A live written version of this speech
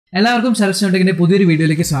എല്ലാവർക്കും Sarath'S പുതിയൊരു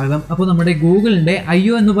വീഡിയോയിലേക്ക് സ്വാഗതം. അപ്പോൾ നമ്മുടെ ഗൂഗിളിന്റെ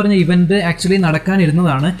IO എന്ന് പറഞ്ഞ ഇവന്റ് ആക്ച്വലി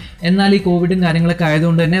നടക്കാനിരുന്നതാണ്. എന്നാൽ ഈ കോവിഡും കാര്യങ്ങളൊക്കെ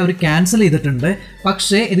ആയതുകൊണ്ട് തന്നെ അവർ ക്യാൻസൽ ചെയ്തിട്ടുണ്ട്.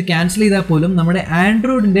 പക്ഷേ ഇത് ക്യാൻസൽ ചെയ്താൽ പോലും നമ്മുടെ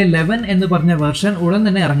ആൻഡ്രോയിഡിന്റെ 11 എന്ന് പറഞ്ഞ വെർഷൻ ഉടൻ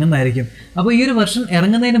തന്നെ ഇറങ്ങുന്നതായിരിക്കും. അപ്പോൾ ഈ ഒരു വെർഷൻ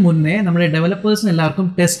ഇറങ്ങുന്നതിന് മുന്നേ നമ്മുടെ ഡെവലപ്പേഴ്സിന് എല്ലാവർക്കും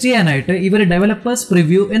ടെസ്റ്റ് ചെയ്യാനായിട്ട് ഇവർ ഡെവലപ്പേഴ്സ്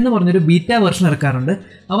പ്രിവ്യൂ എന്ന് പറഞ്ഞൊരു ബീറ്റ വെർഷൻ ഇറക്കാറുണ്ട്.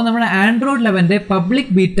 അപ്പോൾ നമ്മുടെ ആൻഡ്രോയിഡ് 11ന്റെ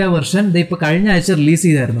പബ്ലിക് ബീറ്റ വെർഷൻ ഇപ്പോൾ കഴിഞ്ഞ ആഴ്ച റിലീസ്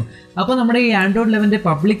ചെയ്തായിരുന്നു. അപ്പോൾ നമ്മുടെ ഈ ആൻഡ്രോയിഡ് 11ന്റെ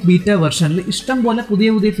പബ്ലിക് ബീറ്റ വെർഷനിൽ ഇഷ്ടം പോലെ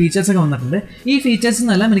പുതിയ ഫീച്ചേഴ്സ് ഒക്കെ വന്നിട്ടുണ്ട്. ഈ ഫീച്ചേഴ്സ്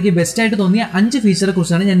എന്നെല്ലാം എനിക്ക് ബെസ്റ്റ് ആയിട്ട് തോന്നിയ 5 ഫീച്ചറെ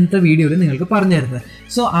കുറിച്ചാണ് ഞാൻ ഇന്നത്തെ വീഡിയോയിൽ നിങ്ങൾക്ക് പറഞ്ഞു തരുന്നത്.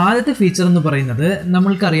 സോ ആദ്യത്തെ ഫീച്ചർ എന്ന് പറയുന്നത്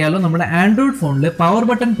നമ്മൾക്കറിയാലോ, നമ്മുടെ ആൻഡ്രോയിഡ് ഫോണിൽ പവർ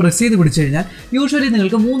ബട്ടൺ പ്രസ് ചെയ്ത് പിടിച്ചു കഴിഞ്ഞാൽ യൂഷ്വലി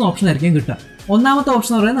നിങ്ങൾക്ക് 3 ഓപ്ഷൻ ആയിരിക്കും കിട്ടുക. ഒന്നാമത്തെ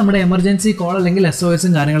ഓപ്ഷൻ എന്ന് പറയുന്നത് നമ്മുടെ എമർജൻസി കോൾ അല്ലെങ്കിൽ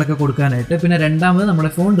SOSും കാര്യങ്ങളൊക്കെ കൊടുക്കാനായിട്ട്, പിന്നെ രണ്ടാമത് നമ്മുടെ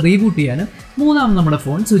ഫോൺ റീബൂട്ട് ചെയ്യാനും, മൂന്നാമത് നമ്മുടെ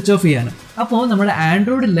ഫോൺ സ്വിച്ച് ഓഫ് ചെയ്യാനും. അപ്പോൾ നമ്മുടെ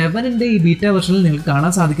ആൻഡ്രോയിഡ് 11ന്റെ ഈ ബീറ്റ വെർഷനിൽ നിങ്ങൾക്ക്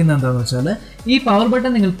കാണാൻ സാധിക്കുന്നത് എന്താണെന്ന് വെച്ചാൽ, ഈ പവർ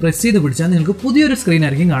ബട്ടൺ നിങ്ങൾ പ്രസ് ചെയ്ത് പിടിച്ചാൽ നിങ്ങൾക്ക് പുതിയൊരു സ്ക്രീൻ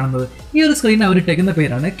ആയിരിക്കും കാണുന്നത്. ഈ ഒരു സ്ക്രീൻ അവർ ഇട്ടേക്കുന്ന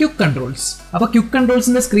പേരാണ് ക്വിക്ക് കൺട്രോൾസ്. അപ്പോൾ ക്വിക്ക്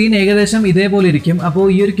കൺട്രോൾസിന്റെ സ്ക്രീൻ ഏകദേശം ഇതേപോലെ ഇരിക്കും. അപ്പോൾ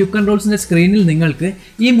ഈ ഒരു ക്വിക്ക് കൺട്രോൾസിന്റെ സ്ക്രീനിൽ നിങ്ങൾക്ക്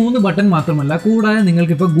ഈ 3 ബട്ടൺ മാത്രമല്ല, കൂടാതെ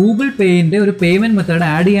നിങ്ങൾക്ക് ഇപ്പോൾ ഗൂഗിൾ പേയിന്റെ ഒരു പേയ്മെന്റ് മെത്തേഡ്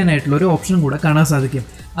ആഡ് ചെയ്യാനായിട്ടുള്ള ഒരു ഓപ്ഷൻ കൂടെ കാണാൻ സാധിക്കും.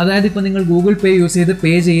 അതായത് ഇപ്പോൾ നിങ്ങൾ ഗൂഗിൾ പേ യൂസ് ചെയ്ത്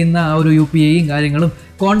പേ ചെയ്യുന്ന ആ ഒരു UPIയും കാര്യങ്ങളും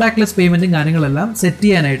കോൺടാക്ട്ലെസ് പേയ്മെൻറ്റും കാര്യങ്ങളെല്ലാം സെറ്റ്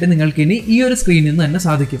ചെയ്യാനായിട്ട് നിങ്ങൾക്ക് ഇനി ഈ ഒരു സ്ക്രീനിൽ നിന്ന് തന്നെ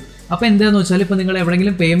സാധിക്കും. അപ്പോൾ എന്താണെന്ന് വെച്ചാൽ, ഇപ്പോൾ നിങ്ങൾ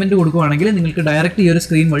എവിടെയെങ്കിലും പേയ്മെൻറ്റ് കൊടുക്കുകയാണെങ്കിൽ നിങ്ങൾക്ക് ഡയറക്റ്റ് ഈ ഒരു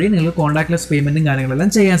സ്ക്രീൻ വഴി നിങ്ങൾക്ക് കോൺടാക്ട്ലെസ് പേയ്മെൻറ്റും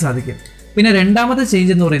കാര്യങ്ങളെല്ലാം ചെയ്യാൻ സാധിക്കും. പിന്നെ രണ്ടാമത്തെ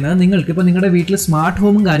ചേഞ്ച് എന്ന് പറയുന്നത്, നിങ്ങൾക്ക് ഇപ്പോൾ നിങ്ങളുടെ വീട്ടിൽ സ്മാർട്ട്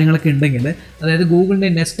ഹോമും കാര്യങ്ങളൊക്കെ ഉണ്ടെങ്കിൽ, അതായത് ഗൂഗിളിൻ്റെ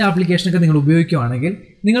നെസ്റ്റ് ആപ്ലിക്കേഷനൊക്കെ നിങ്ങൾ ഉപയോഗിക്കുകയാണെങ്കിൽ,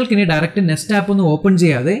 നിങ്ങൾക്കിനി ഡയറക്റ്റ് നെസ്റ്റ് ആപ്പ് ഒന്ന് ഓപ്പൺ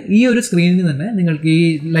ചെയ്യാതെ ഈ ഒരു സ്ക്രീനിൽ തന്നെ നിങ്ങൾക്ക് ഈ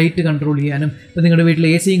ലൈറ്റ് കൺട്രോൾ ചെയ്യാനും, ഇപ്പോൾ നിങ്ങളുടെ വീട്ടിൽ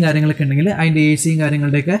ACയും കാര്യങ്ങളൊക്കെ ഉണ്ടെങ്കിൽ അതിൻ്റെ ACയും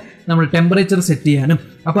കാര്യങ്ങളുടെയൊക്കെ നമ്മൾ ടെമ്പറേച്ചർ സെറ്റ് ചെയ്യാനും,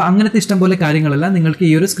 അപ്പോൾ അങ്ങനത്തെ ഇഷ്ടംപോലെ കാര്യങ്ങളെല്ലാം നിങ്ങൾക്ക്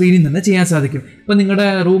ഈ ഒരു സ്ക്രീനിൽ തന്നെ ചെയ്യാൻ സാധിക്കും. ഇപ്പോൾ നിങ്ങളുടെ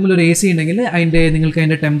റൂമിൽ ഒരു AC ഉണ്ടെങ്കിൽ നിങ്ങൾക്ക്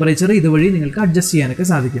അതിൻ്റെ ടെമ്പറേച്ചർ ഇതുവഴി നിങ്ങൾക്ക് അഡ്ജസ്റ്റ് ചെയ്യാനൊക്കെ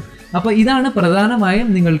സാധിക്കും. അപ്പോൾ ഇതാണ് പ്രധാനമായും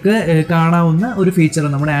നിങ്ങൾക്ക് കാണാവുന്ന ഒരു ഫീച്ചർ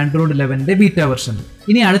നമ്മുടെ ആൻഡ്രോയിഡ് 11ന്റെ ബീറ്റ വെർഷനിൽ.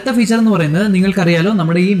 ഇനി അടുത്ത ഫീച്ചർ എന്ന് പറയുന്നത്, നിങ്ങൾക്കറിയാലോ,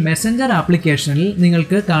 നമ്മുടെ ഈ മെസ്സഞ്ചർ ആപ്ലിക്കേഷനിൽ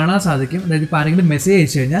നിങ്ങൾക്ക് കാണാൻ സാധിക്കും. അതായത് ഇപ്പോൾ ആരെങ്കിലും മെസ്സേജ്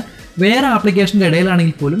അയച്ചു കഴിഞ്ഞാൽ വേറെ ആപ്ലിക്കേഷൻ്റെ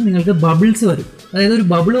ഇടയിലാണെങ്കിൽ പോലും നിങ്ങൾക്ക് ബബിൾസ് വരും. അതായത് ഒരു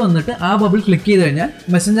ബബിൾ വന്നിട്ട് ആ ബബിൾ ക്ലിക്ക് ചെയ്ത് കഴിഞ്ഞാൽ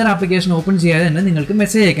മെസ്സഞ്ചർ ആപ്ലിക്കേഷൻ ഓപ്പൺ ചെയ്യാതെ തന്നെ നിങ്ങൾക്ക്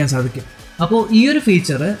മെസ്സേജ് അയക്കാൻ സാധിക്കും. അപ്പോൾ ഈ ഒരു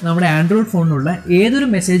ഫീച്ചർ നമ്മുടെ ആൻഡ്രോയിഡ് ഫോണിലുള്ള ഏതൊരു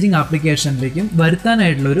മെസ്സേജിങ് ആപ്ലിക്കേഷനിലേക്കും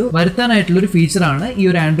വരുത്താനായിട്ടുള്ളൊരു ഫീച്ചറാണ് ഈ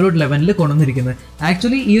ഒരു ആൻഡ്രോയിഡ് 11ൽ കൊണ്ടുവന്നിരിക്കുന്നത്.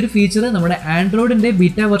 ആക്ച്വലി ഈ ഒരു ഫീച്ചർ നമ്മുടെ ആൻഡ്രോയിഡിൻ്റെ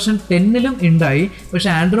ബീറ്റ വെർഷൻ 10ലും ഉണ്ടായി.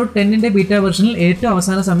 പക്ഷേ ആൻഡ്രോയിഡ് 10ന്റെ ബീറ്റ വെർഷനിൽ ഏറ്റവും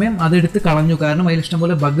അവസാന സമയം അതെടുത്ത് കളഞ്ഞു. കാരണം അതിൽ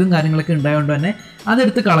ഇഷ്ടംപോലെ ബഗ്ഗും കാര്യങ്ങളൊക്കെ ഉണ്ടായതുകൊണ്ട് തന്നെ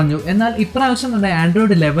അതെടുത്ത് കളഞ്ഞു. എന്നാൽ ഇപ്രാവശ്യം നമ്മുടെ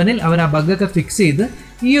ആൻഡ്രോയിഡ് 11ൽ അവർ ആ ബഗ്ഗൊക്കെ ഫിക്സ് ചെയ്ത്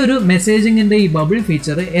ഈ ഒരു മെസ്സേജിങ്ങിന്റെ ഈ ബബിൾ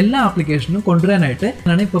ഫീച്ചർ എല്ലാ ആപ്ലിക്കേഷനും കൊണ്ടുവരാനായിട്ട്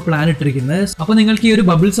ആണ് ഇപ്പോൾ പ്ലാൻ ഇട്ടിരിക്കുന്നത്. അപ്പോൾ നിങ്ങൾക്ക് ഈ ഒരു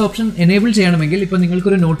ബബിൾസ് ഓപ്ഷൻ എനേബിൾ ചെയ്യണമെങ്കിൽ, ഇപ്പോൾ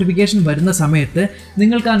നിങ്ങൾക്കൊരു നോട്ടിഫിക്കേഷൻ വരുന്ന സമയത്ത്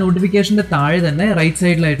നിങ്ങൾക്ക് ആ നോട്ടിഫിക്കേഷന്റെ താഴെ തന്നെ റൈറ്റ്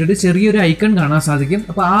സൈഡിലായിട്ട് ഒരു ചെറിയൊരു ഐക്കൺ കാണാൻ സാധിക്കും.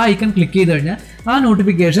 അപ്പോൾ ആ ഐക്കൺ ക്ലിക്ക് ചെയ്ത് കഴിഞ്ഞാൽ ആ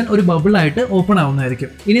നോട്ടിഫിക്കേഷൻ ഒരു ബബിളായിട്ട് ഓപ്പൺ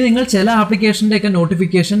ആവുന്നതായിരിക്കും. ഇനി നിങ്ങൾ ചില ആപ്ലിക്കേഷൻ്റെ ഒക്കെ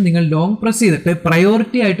നോട്ടിഫിക്കേഷൻ നിങ്ങൾ ലോങ് പ്രസ് ചെയ്തിട്ട്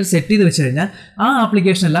പ്രയോറിറ്റി ആയിട്ട് സെറ്റ് ചെയ്ത് വെച്ച് കഴിഞ്ഞാൽ ആ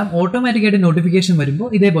ആപ്ലിക്കേഷൻ എല്ലാം ഓട്ടോമാറ്റിക്കായിട്ട് നോട്ടിഫിക്കേഷൻ വരുമ്പോൾ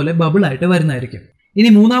ഇതേപോലെ ബബിളായിട്ട് വരുന്നതായിരിക്കും. ഇനി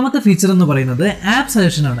മൂന്നാമത്തെ ഫീച്ചർ എന്ന് പറയുന്നത് ആപ്പ്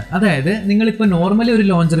സജഷൻ ആണ്. അതായത് നിങ്ങളിപ്പോൾ നോർമലി ഒരു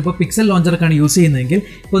ലോഞ്ചർ, ഇപ്പോൾ പിക്സൽ ലോഞ്ചറൊക്കെയാണ് യൂസ് ചെയ്യുന്നതെങ്കിൽ,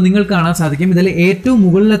 ഇപ്പോൾ നിങ്ങൾക്ക് കാണാൻ സാധിക്കും ഇതിൽ ഏറ്റവും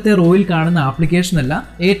മുകളിലത്തെ റോയിൽ കാണുന്ന ആപ്ലിക്കേഷനല്ല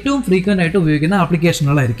ഏറ്റവും ഫ്രീക്വൻ്റ് ആയിട്ട് ഉപയോഗിക്കുന്ന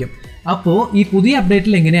ആപ്ലിക്കേഷനുകളായിരിക്കും. അപ്പോൾ ഈ പുതിയ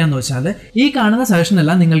അപ്ഡേറ്റിൽ എങ്ങനെയാണെന്ന് വെച്ചാൽ, ഈ കാണുന്ന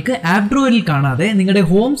സജഷനെല്ലാം നിങ്ങൾക്ക് ആപ്പ് ഡ്രോയിൽ കാണാതെ നിങ്ങളുടെ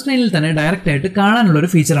ഹോം സ്ക്രീനിൽ തന്നെ ഡയറക്റ്റ് ആയിട്ട് കാണാനുള്ളൊരു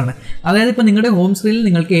ഫീച്ചറാണ്. അതായത് ഇപ്പോൾ നിങ്ങളുടെ ഹോം സ്ക്രീനിൽ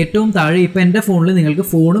നിങ്ങൾക്ക് ഏറ്റവും താഴെ, ഇപ്പോൾ എൻ്റെ ഫോണിൽ നിങ്ങൾക്ക്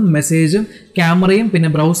ഫോണും മെസ്സേജും ക്യാമറയും പിന്നെ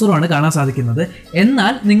ബ്രൗസറുമാണ് കാണാൻ സാധിക്കുന്നത്.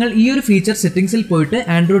 എന്നാൽ നിങ്ങൾ ഈ ഒരു ഫീച്ചർ സെറ്റിംഗ്സിൽ പോയിട്ട്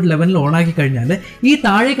ആൻഡ്രോയിഡ് 11ൽ ഓൺ ആക്കി കഴിഞ്ഞാൽ ഈ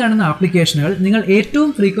താഴെ കാണുന്ന ആപ്ലിക്കേഷനുകൾ നിങ്ങൾ ഏറ്റവും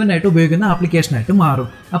ഫ്രീക്വൻ്റ് ആയിട്ട് ഉപയോഗിക്കുന്ന ആപ്ലിക്കേഷനായിട്ട് മാറും.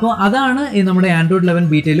 അപ്പോൾ അതാണ് ഈ നമ്മുടെ ആൻഡ്രോയിഡ് 11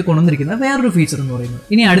 ബീറ്റയിൽ കൊണ്ടുവന്നിരിക്കുന്ന വേറൊരു ഫീച്ചർ എന്ന് പറയുന്നത്.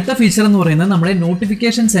 ഇനി അടുത്ത ഫീച്ചർ എന്ന് പറയുന്നത് നമ്മുടെ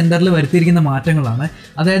നോട്ടിഫിക്കേഷൻ സെൻറ്ററിൽ വരുത്തിയിരിക്കുന്ന മാറ്റങ്ങളാണ്.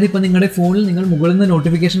 അതായത് ഇപ്പോൾ നിങ്ങളുടെ ഫോണിൽ നിങ്ങൾ മുകളിൽ നിന്ന്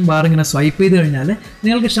നോട്ടിഫിക്കേഷൻ ബാർ ഇങ്ങനെ സ്വൈപ്പ് ചെയ്ത് കഴിഞ്ഞാൽ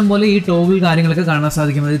നിങ്ങൾക്ക് ഇഷ്ടംപോലെ ഈ ടോഗിൾ കാര്യങ്ങളൊക്കെ കാണാൻ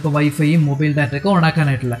സാധിക്കും. അതായത് ഇപ്പോൾ വൈഫൈയും മൊബൈൽ ഡാറ്റയൊക്കെ ഓൺ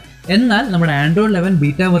ആക്കാനായിട്ടുള്ള. എന്നാൽ നമ്മുടെ ആൻഡ്രോയിഡ് 11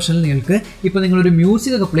 ബീറ്റ വെർഷനിൽ നിങ്ങൾക്ക് ഇപ്പോൾ നിങ്ങളൊരു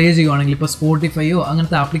മ്യൂസിക് ഒക്കെ പ്ലേ ചെയ്യുകയാണെങ്കിൽ, ഇപ്പോൾ സ്പോട്ടിഫൈയോ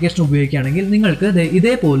അങ്ങനത്തെ ആപ്ലിക്കേഷൻ ഉപയോഗിക്കുകയാണെങ്കിൽ നിങ്ങൾക്ക്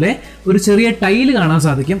ഇതേപോലെ ഒരു ചെറിയ ടൈല് കാണാൻ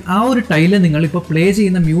സാധിക്കും. ആ ഒരു ടൈല് നിങ്ങൾ ഇപ്പോൾ പ്ലേ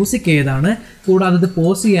ചെയ്യുന്ന മ്യൂസിക് ഏതാണ്, കൂടാതെ അത്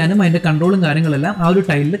പോസ് ചെയ്യാനും അതിൻ്റെ കൺട്രോളും കാര്യങ്ങളെല്ലാം ആ ഒരു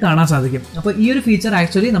ടൈലിൽ കാണാൻ സാധിക്കും. അപ്പോൾ ഈ ഒരു ഫീച്ചർ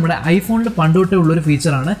ആക്ച്വലി നമ്മുടെ ഐഫോണിൽ പണ്ടോട്ടേ ഉള്ളൊരു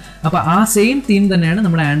ഫീച്ചറാണ്. അപ്പോൾ ആ സെയിം തീം തന്നെയാണ്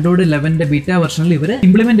നമ്മുടെ ആൻഡ്രോയിഡ് 11ന്റെ ബീറ്റ വെർഷനിൽ ഇവർ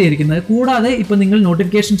ഇംപ്ലിമെന്റ് ചെയ്തിരിക്കുന്നത്. കൂടാതെ ഇപ്പോൾ നിങ്ങൾ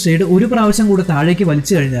നോട്ടിഫിക്കേഷൻ ഷെയ്ഡ് ഒരു പ്രാവശ്യം കൂടെ താഴേക്ക്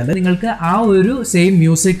വലിച്ചു കഴിഞ്ഞാൽ നിങ്ങൾക്ക് ആ ഒരു സെയിം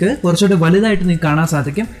മ്യൂസിക് കുറച്ചുകൂടി വലുതായിട്ട് നിങ്ങൾക്ക് കാണാൻ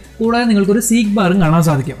സാധിക്കും. കൂടാതെ നിങ്ങൾക്കൊരു സീക്ക് ബാറും കാണാൻ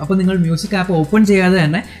സാധിക്കും. അപ്പോൾ നിങ്ങൾ മ്യൂസിക് ആപ്പ് ഓപ്പൺ ചെയ്യാതെ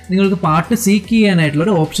തന്നെ നിങ്ങൾക്ക് പാട്ട് സീക്ക്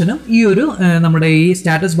ചെയ്യാനായിട്ടുള്ളൊരു ഓപ്ഷനും ഈ ഒരു നമ്മുടെ ഈ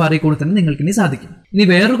സ്റ്റാറ്റസ് ബാറിൽ കൂടെ തന്നെ നിങ്ങൾക്ക് ഇനി സാധിക്കും. ഇനി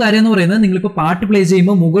വേറൊരു കാര്യം എന്ന് പറയുന്നത്, നിങ്ങളിപ്പോൾ പാട്ട് പ്ലേ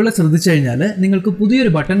ചെയ്യുമ്പോൾ മുകളിൽ ശ്രദ്ധിച്ചു കഴിഞ്ഞാൽ നിങ്ങൾക്ക്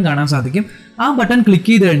പുതിയൊരു ബട്ടൺ കാണാൻ സാധിക്കും. ആ ബട്ടൺ ക്ലിക്ക്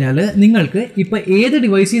ചെയ്ത് കഴിഞ്ഞാൽ നിങ്ങൾക്ക് ഇപ്പോൾ ഏത്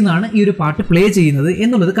ഡിവൈസിൽ നിന്നാണ് ഈ ഒരു പാട്ട് പ്ലേ ചെയ്യുന്നത്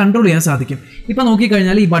എന്നുള്ളത് കൺട്രോൾ ചെയ്യാൻ സാധിക്കും. ഇപ്പോൾ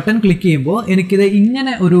നോക്കിക്കഴിഞ്ഞാൽ ഈ ബട്ടൺ ക്ലിക്ക് ചെയ്യുമ്പോൾ എനിക്കിത്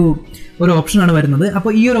ഇങ്ങനെ ഒരു ഓപ്ഷനാണ് വരുന്നത്.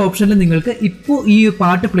 അപ്പോൾ ഈ ഒരു ഓപ്ഷനിൽ നിങ്ങൾക്ക് ഇപ്പോൾ ഈ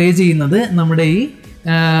പാട്ട് പ്ലേ ചെയ്യുന്നത് നമ്മുടെ ഈ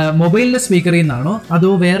മൊബൈലിൻ്റെ സ്പീക്കറിൽ നിന്നാണോ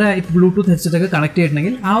അതോ വേറെ ബ്ലൂടൂത്ത് ഹെഡ്സെറ്റ് ഒക്കെ കണക്ട്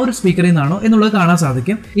ചെയ്തിട്ടുണ്ടെങ്കിൽ ആ ഒരു സ്പീക്കറിൽ നിന്നാണോ എന്നുള്ളത് കാണാൻ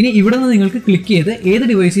സാധിക്കും. ഇനി ഇവിടെ നിന്ന് നിങ്ങൾക്ക് ക്ലിക്ക് ചെയ്ത് ഏത്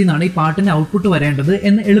ഡിവൈസിൽ നിന്നാണ് ഈ പാട്ടിൻ്റെ ഔട്ട്പുട്ട് വരേണ്ടത്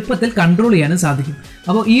എന്ന് എളുപ്പത്തിൽ കൺട്രോൾ ചെയ്യാനും സാധിക്കും.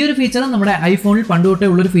 അപ്പോൾ ഈ ഒരു ഫീച്ചർ നമ്മുടെ ഐഫോണിൽ പണ്ട് തൊട്ടേ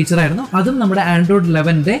ഉള്ളൊരു ഫീച്ചറായിരുന്നു. അതും നമ്മുടെ ആൻഡ്രോയിഡ്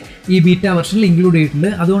 11ൻ്റെ ഈ ബീറ്റ വെർഷനിൽ ഇൻക്ലൂഡ് ചെയ്തിട്ടുണ്ട്.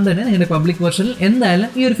 അതുകൊണ്ട് തന്നെ നിങ്ങളുടെ പബ്ലിക് വെർഷനിൽ എന്തായാലും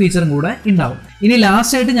ഈ ഒരു ഫീച്ചറും കൂടെ ഉണ്ടാവും. ഇനി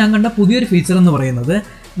ലാസ്റ്റായിട്ട് ഞാൻ കണ്ട പുതിയൊരു ഫീച്ചർ എന്ന് പറയുന്നത്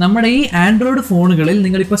നമ്മുടെ ഈ ആൻഡ്രോയിഡ് ഫോണുകളിൽ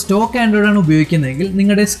നിങ്ങളിപ്പോൾ സ്റ്റോക്ക് ആൻഡ്രോയിഡ് ആണ് ഉപയോഗിക്കുന്നതെങ്കിൽ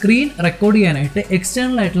നിങ്ങളുടെ സ്ക്രീൻ റെക്കോർഡ് ചെയ്യാനായിട്ട്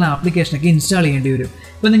എക്സ്റ്റേണൽ ആയിട്ടുള്ള ആപ്ലിക്കേഷനൊക്കെ ഇൻസ്റ്റാൾ ചെയ്യേണ്ടി വരും.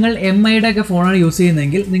 ഇപ്പോൾ നിങ്ങൾ MIയുടെ ഒക്കെ ഫോണാണ് യൂസ്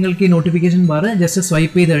ചെയ്യുന്നതെങ്കിൽ നിങ്ങൾക്ക് ഈ നോട്ടിഫിക്കേഷൻ ബാർ ജസ്റ്റ്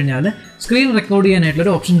സ്വൈപ്പ് ചെയ്ത് കഴിഞ്ഞാൽ സ്ക്രീൻ റെക്കോർഡ്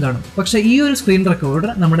ചെയ്യാനായിട്ടുള്ളൊരു ഓപ്ഷൻ കാണും. പക്ഷേ ഈ ഒരു സ്ക്രീൻ റെക്കോർഡർ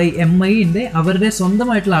നമ്മുടെ ഈ MIൻ്റെ അവരുടെ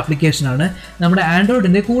സ്വന്തമായിട്ടുള്ള ആപ്ലിക്കേഷനാണ്, നമ്മുടെ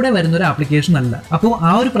ആൻഡ്രോയിഡിൻ്റെ കൂടെ വരുന്നൊരു ആപ്ലിക്കേഷൻ അല്ല. അപ്പോൾ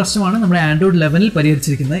ആ ഒരു പ്രശ്നമാണ് നമ്മുടെ ആൻഡ്രോയിഡ് 11ൽ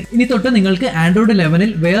പരിഹരിച്ചിരിക്കുന്നത്. ഇനി തൊട്ട് നിങ്ങൾക്ക് ആൻഡ്രോയിഡ്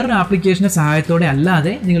 11ൽ വേറൊരു ആപ്ലിക്കേഷൻ്റെ സഹായത്തോടെ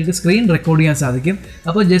അല്ലാതെ നിങ്ങൾക്ക് സ്ക്രീൻ റെക്കോർഡ് ചെയ്യാൻ സാധിക്കും.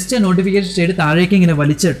 അപ്പോൾ ജസ്റ്റ് നോട്ടിഫിക്കേഷൻ ചെയ്ത് താഴേക്ക് ഇങ്ങനെ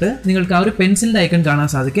വലിച്ചിട്ട് നിങ്ങൾക്ക് ആ ഒരു പെൻസിലിൻ്റെ ഐക്കൺ കാണാൻ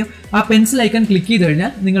സാധിക്കും. ആ പെൻസിൽ ഐക്കൺ ക്ലിക്ക് ചെയ്ത്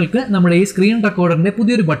കഴിഞ്ഞാൽ നിങ്ങൾക്ക് നമ്മുടെ ഈ സ്ക്രീൻ റെക്കോർഡറിൻ്റെ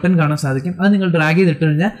പുതിയൊരു ബട്ടൺ കാണാൻ സാധിക്കും. അത് നിങ്ങൾ ഡ്രാഗ് ചെയ്തിട്ട്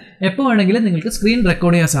കഴിഞ്ഞാൽ എപ്പോൾ വേണമെങ്കിലും നിങ്ങൾക്ക് സ്ക്രീൻ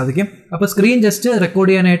റെക്കോർഡ് ചെയ്യാൻ സാധിക്കും. അപ്പോൾ സ്ക്രീൻ ജസ്റ്റ്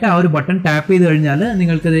റെക്കോർഡ് ചെയ്യാനായിട്ട് ആ ഒരു ബട്ടൺ ടാപ്പ് ചെയ്ത് കഴിഞ്ഞാൽ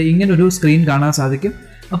നിങ്ങൾക്ക് ഇങ്ങനൊരു സ്ക്രീൻ കാണാൻ സാധിക്കും.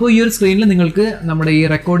 അപ്പോൾ ഈ ഒരു സ്ക്രീനിൽ നിങ്ങൾക്ക് നമ്മുടെ ഈ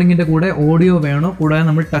റെക്കോർഡിങ്ങിൻ്റെ കൂടെ ഓഡിയോ വേണോ, കൂടാതെ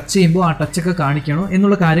നമ്മൾ ടച്ച് ചെയ്യുമ്പോൾ ആ ടച്ചൊക്കെ കാണിക്കണോ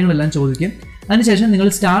എന്നുള്ള കാര്യങ്ങളെല്ലാം ചോദിക്കും. അതിനുശേഷം നിങ്ങൾ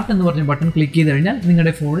സ്റ്റാർട്ട് എന്ന് പറഞ്ഞ ബട്ടൺ ക്ലിക്ക് ചെയ്ത് കഴിഞ്ഞാൽ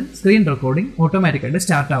നിങ്ങളുടെ ഫോണിൽ സ്ക്രീൻ റെക്കോർഡിംഗ് ഓട്ടോമാറ്റിക്കായിട്ട്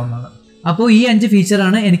സ്റ്റാർട്ട് ആവുന്നതാണ്. അപ്പോൾ ഈ 5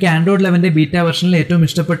 ഫീച്ചറാണ് എനിക്ക് ആൻഡ്രോയിഡ് 11ൻ്റെ ബീറ്റ വെർഷനിൽ ഏറ്റവും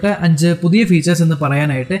ഇഷ്ടപ്പെട്ട 5 പുതിയ ഫീച്ചേഴ്സ് എന്ന്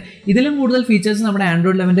പറയാനായിട്ട്. ഇതിലും കൂടുതൽ ഫീച്ചേഴ്സ് നമ്മുടെ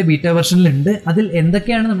ആൻഡ്രോയിഡ് 11ൻ്റെ ബീറ്റ വെർഷനിലുണ്ട്. അതിൽ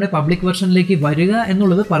എന്തൊക്കെയാണ് നമ്മുടെ പബ്ലിക് വെർഷനിലേക്ക് വരിക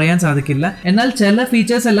എന്നുള്ളത് പറയാൻ സാധിക്കില്ല. എന്നാൽ ചില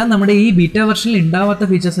ഫീച്ചേഴ്സ് എല്ലാം നമ്മുടെ ഈ ബീറ്റ വെർഷനിൽ ഉണ്ടാവാത്ത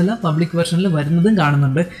ഫീച്ചേഴ്സ് എല്ലാം പബ്ലിക് വെർഷനിൽ വരുന്നതും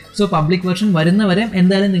കാണുന്നുണ്ട്. സോ പബ്ലിക് വെർഷൻ വരുന്നവരെ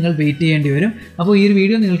എന്തായാലും നിങ്ങൾ വെയിറ്റ് ചെയ്യേണ്ടി വരും. അപ്പോൾ ഈ ഒരു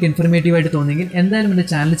വീഡിയോ നിങ്ങൾക്ക് ഇൻഫർമേറ്റീവ് ആയിട്ട് തോന്നിയെങ്കിൽ എന്തായാലും എൻ്റെ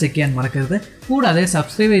ചാനൽ ചെക്ക് ചെയ്യാൻ മറക്കരുത്. കൂടാതെ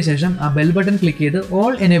സബ്സ്ക്രൈബ് ചെയ്ത ശേഷം ആ ബെൽ ബട്ടൺ ക്ലിക്ക് ചെയ്ത്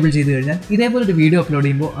ഓൾ എനേബിൾ ചെയ്ത് കഴിഞ്ഞാൽ ഇതേപോലൊരു വീഡിയോ അപ്ലോഡ്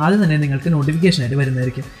ചെയ്യുമ്പോൾ ആദ്യം തന്നെ നിങ്ങൾക്ക് നോട്ടിഫിക്കേഷൻ ആയിട്ട്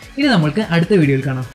വരുന്നതായിരിക്കും. ഇനി നമ്മൾക്ക് അടുത്ത വീഡിയോയിൽ കാണാം.